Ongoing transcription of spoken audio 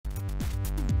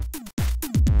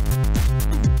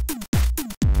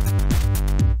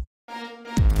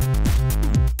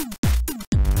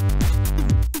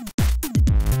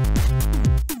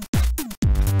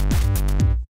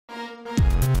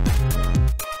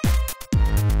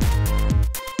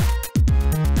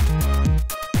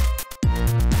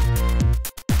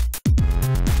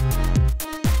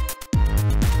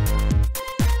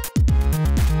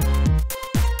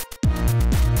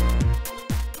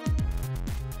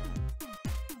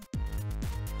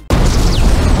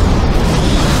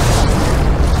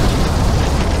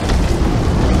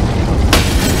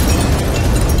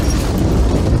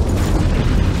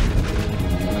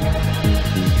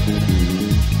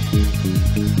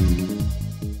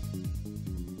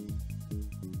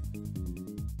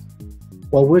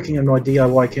While working on my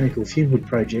DIY chemical fume hood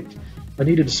project, I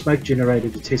needed a smoke generator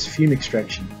to test fume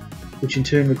extraction, which in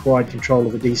turn required control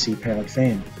of a DC powered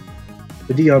fan.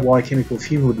 The DIY chemical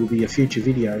fume hood will be a future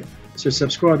video, so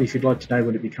subscribe if you'd like to know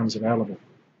when it becomes available.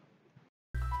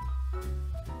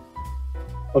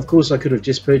 Of course, I could have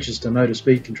just purchased a motor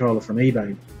speed controller from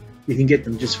eBay. You can get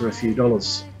them just for a few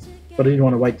dollars, but I didn't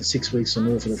want to wait the 6 weeks or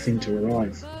more for the thing to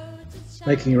arrive.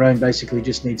 Making your own basically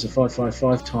just needs a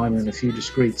 555 timer and a few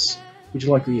discretes, which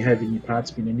likely you have in your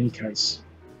parts bin in any case.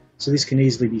 So this can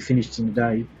easily be finished in a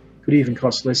day, could even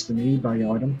cost less than an eBay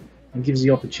item, and gives the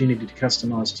opportunity to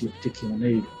customise to your particular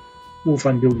need. More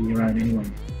fun building your own anyway.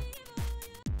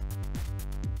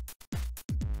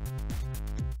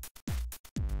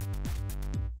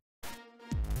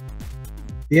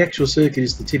 The actual circuit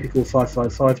is the typical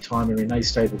 555 timer in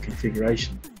astable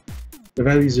configuration. The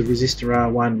values of resistor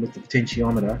R1 with the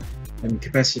potentiometer and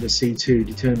capacitor C2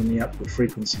 determine the output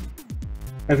frequency.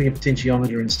 Having a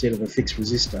potentiometer instead of a fixed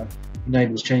resistor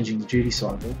enables changing the duty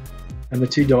cycle, and the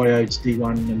two diodes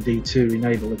D1 and D2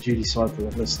 enable a duty cycle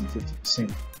of less than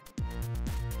 50%.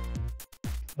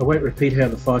 I won't repeat how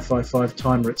the 555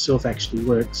 timer itself actually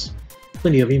works.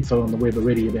 Plenty of info on the web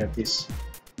already about this,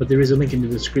 but there is a link in the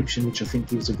description which I think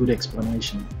gives a good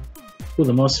explanation. For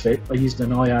the MOSFET, I used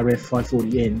an IRF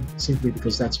 540N simply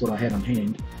because that's what I had on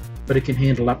hand, but it can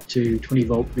handle up to 20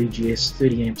 volt VGS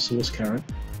 30 amp source current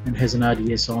and has an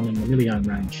RDS on in the milliohm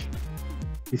range.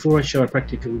 Before I show a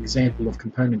practical example of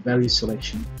component value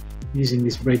selection using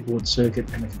this breadboard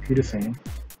circuit and a computer fan,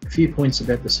 a few points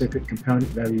about the circuit component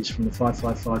values from the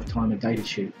 555 timer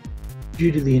datasheet.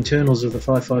 Due to the internals of the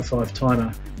 555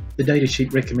 timer, the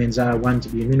datasheet recommends R1 to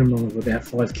be a minimum of about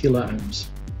 5 kiloohms.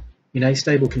 In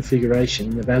astable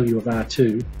configuration, the value of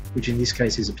R2, which in this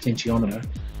case is a potentiometer,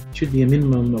 should be a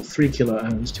minimum of 3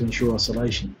 kiloohms to ensure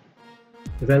oscillation.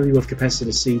 The value of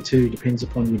capacitor C2 depends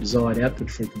upon your desired output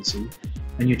frequency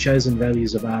and your chosen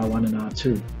values of R1 and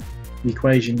R2. The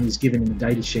equation is given in the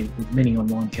datasheet with many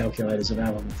online calculators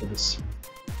available for this.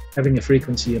 Having a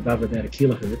frequency above about 1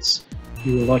 kHz,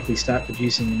 you will likely start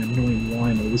producing an annoying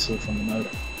whine or whistle from the motor.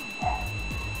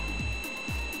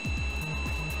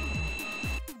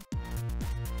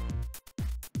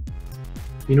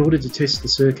 In order to test the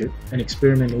circuit and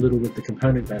experiment a little with the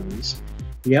component values,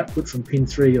 the output from pin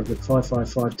 3 of the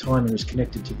 555 timer is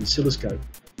connected to the oscilloscope,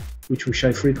 which will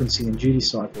show frequency and duty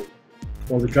cycle,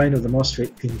 while the drain of the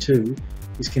MOSFET pin 2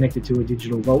 is connected to a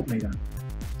digital voltmeter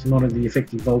to monitor the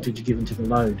effective voltage given to the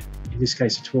load, in this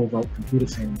case a 12 volt computer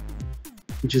fan,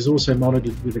 which is also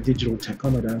monitored with a digital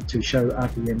tachometer to show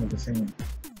RPM of the fan.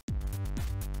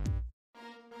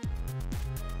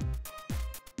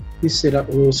 This setup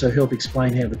will also help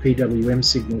explain how the PWM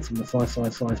signal from the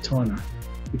 555 timer,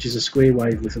 which is a square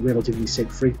wave with a relatively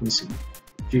set frequency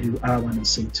due to R1 and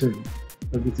C2,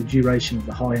 but with the duration of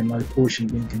the high and low portion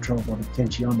being controlled by the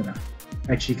potentiometer,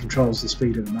 actually controls the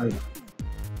speed of the motor.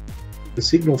 The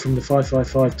signal from the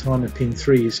 555 timer pin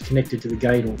 3 is connected to the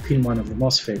gate or pin 1 of the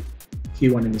MOSFET,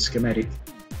 Q1 in the schematic,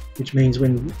 which means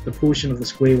when the portion of the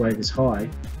square wave is high,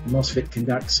 the MOSFET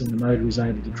conducts and the motor is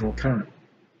able to draw current.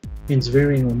 Hence,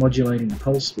 varying or modulating the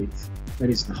pulse width, that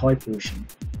is the high portion,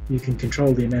 you can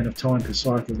control the amount of time per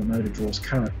cycle the motor draws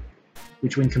current,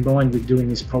 which when combined with doing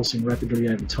this pulsing rapidly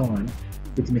over time,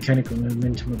 with the mechanical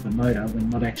momentum of the motor when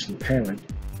not actually powered,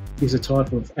 gives a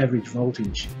type of average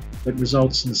voltage that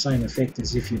results in the same effect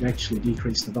as if you'd actually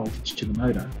decreased the voltage to the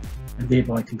motor, and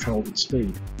thereby controlled its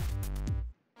speed.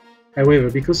 However,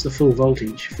 because the full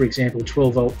voltage, for example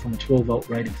 12 volt from a 12 volt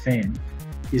rated fan,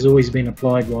 is always being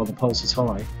applied while the pulse is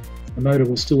high, the motor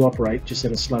will still operate just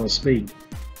at a slower speed,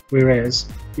 whereas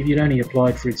if you'd only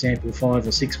applied for example 5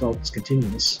 or 6 volts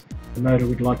continuous, the motor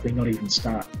would likely not even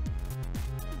start.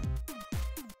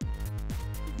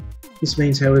 This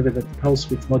means, however, that the pulse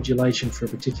width modulation for a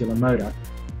particular motor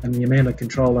and the amount of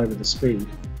control over the speed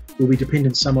will be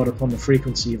dependent somewhat upon the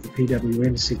frequency of the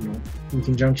PWM signal in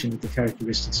conjunction with the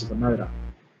characteristics of the motor.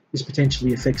 This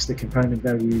potentially affects the component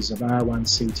values of R1,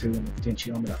 C2 and the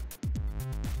potentiometer.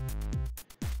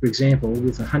 For example,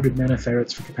 with 100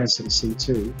 nanofarads for capacitor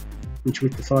C2, which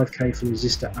with the 5K for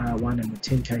resistor R1 and the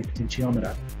 10K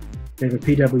potentiometer, they have a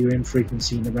PWM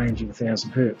frequency in the range of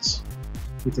 1000 Hz.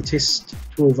 With the test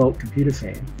 12 volt computer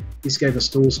fan, this gave a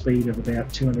stall speed of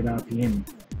about 200 RPM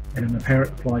and an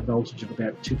apparent applied voltage of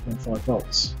about 2.5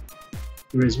 volts.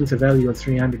 Whereas with a value of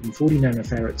 340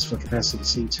 nanofarads for capacitor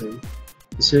C2,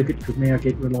 the circuit could now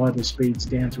get reliable speeds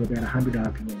down to about 100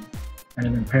 RPM and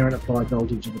an apparent applied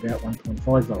voltage of about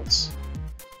 1.5 volts.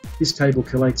 This table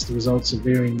collates the results of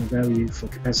varying the value for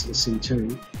capacitor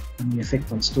C2 and the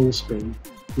effect on stall speed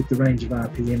with the range of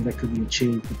RPM that could be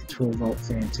achieved with the 12 volt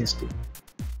fan tested.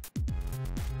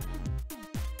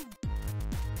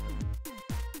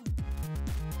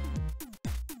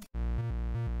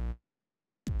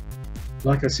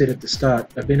 Like I said at the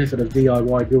start, a benefit of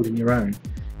DIY building your own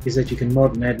is that you can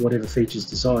mod and add whatever features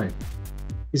desired.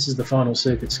 This is the final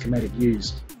circuit schematic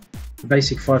used. The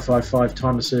basic 555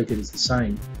 timer circuit is the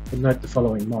same, but note the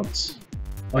following mods.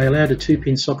 I allowed a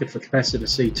 2-pin socket for capacitor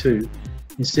C2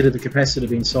 instead of the capacitor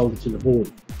being soldered to the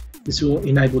board. This will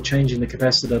enable changing the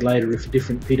capacitor later if a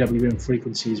different PWM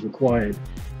frequency is required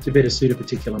to better suit a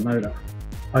particular motor.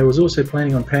 I was also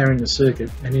planning on powering the circuit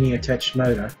and any attached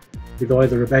motor with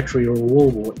either a battery or a wall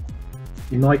wart,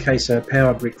 in my case a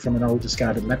power brick from an old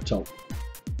discarded laptop.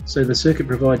 So the circuit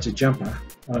provides a jumper.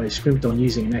 I scrimped on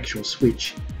using an actual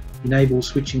switch, enable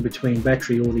switching between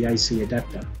battery or the AC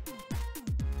adapter.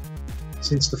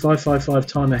 Since the 555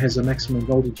 timer has a maximum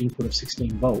voltage input of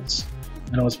 16 volts,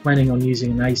 and I was planning on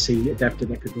using an AC adapter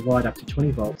that could provide up to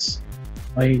 20 volts,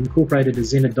 I incorporated a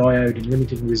Zener diode and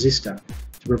limiting resistor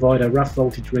to provide a rough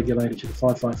voltage regulator to the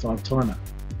 555 timer.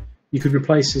 You could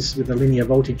replace this with a linear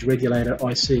voltage regulator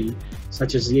IC,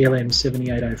 such as the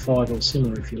LM7805 or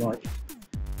similar if you like.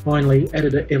 Finally,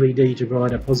 added a LED to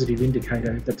provide a positive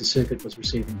indicator that the circuit was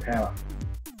receiving power.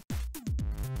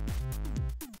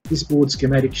 This board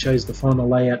schematic shows the final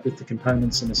layout with the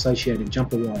components and associated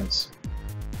jumper wires.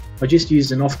 I just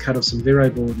used an offcut of some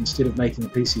Veroboard instead of making a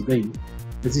PCB,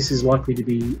 as this is likely to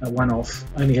be a one-off,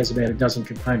 only has about a dozen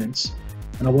components,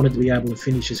 and I wanted to be able to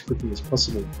finish as quickly as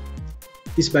possible.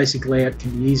 This basic layout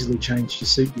can be easily changed to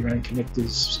suit your own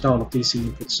connectors, style of DC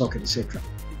input socket, etc.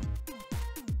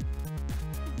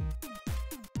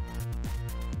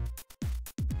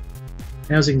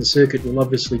 Housing the circuit will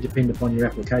obviously depend upon your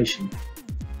application.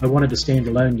 I wanted a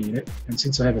standalone unit, and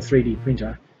since I have a 3D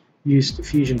printer, used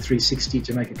Fusion360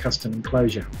 to make a custom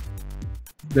enclosure.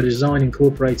 The design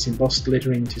incorporates embossed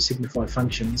lettering to signify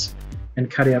functions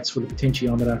and cutouts for the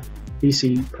potentiometer,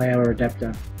 DC power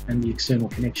adapter and the external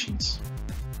connections.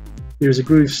 There is a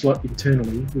groove slot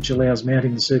internally which allows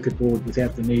mounting the circuit board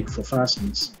without the need for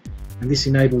fasteners, and this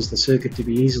enables the circuit to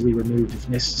be easily removed if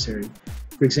necessary,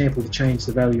 for example to change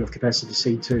the value of capacitor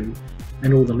C2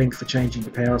 and or the link for changing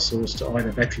the power source to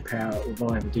either battery power or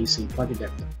via the DC plug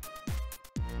adapter.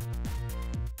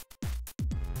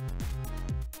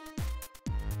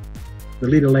 The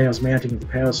lid allows mounting of the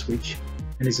power switch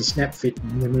and is a snap fit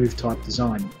and remove type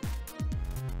design.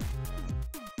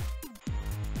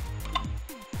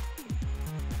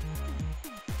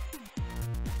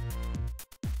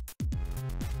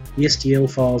 The STL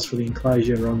files for the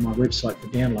enclosure are on my website for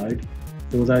download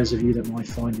for those of you that might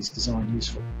find this design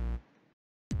useful.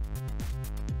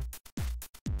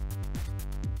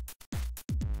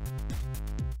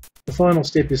 The final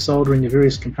step is soldering the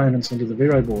various components onto the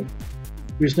Veroboard.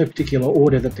 There is no particular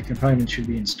order that the components should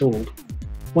be installed.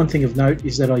 One thing of note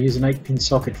is that I use an 8-pin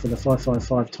socket for the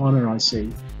 555 timer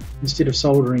IC instead of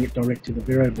soldering it direct to the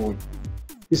Veroboard.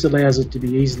 This allows it to be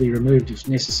easily removed if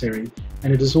necessary,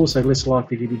 and it is also less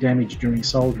likely to be damaged during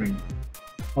soldering.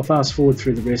 I'll fast forward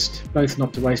through the rest, both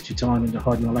not to waste your time and to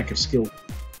hide my lack of skill.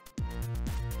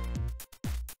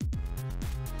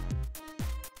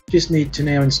 Just need to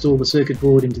now install the circuit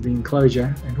board into the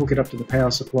enclosure and hook it up to the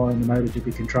power supply and the motor to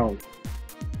be controlled.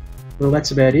 Well,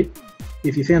 that's about it.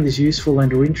 If you found this useful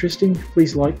and or interesting,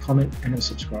 please like, comment and or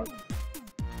subscribe.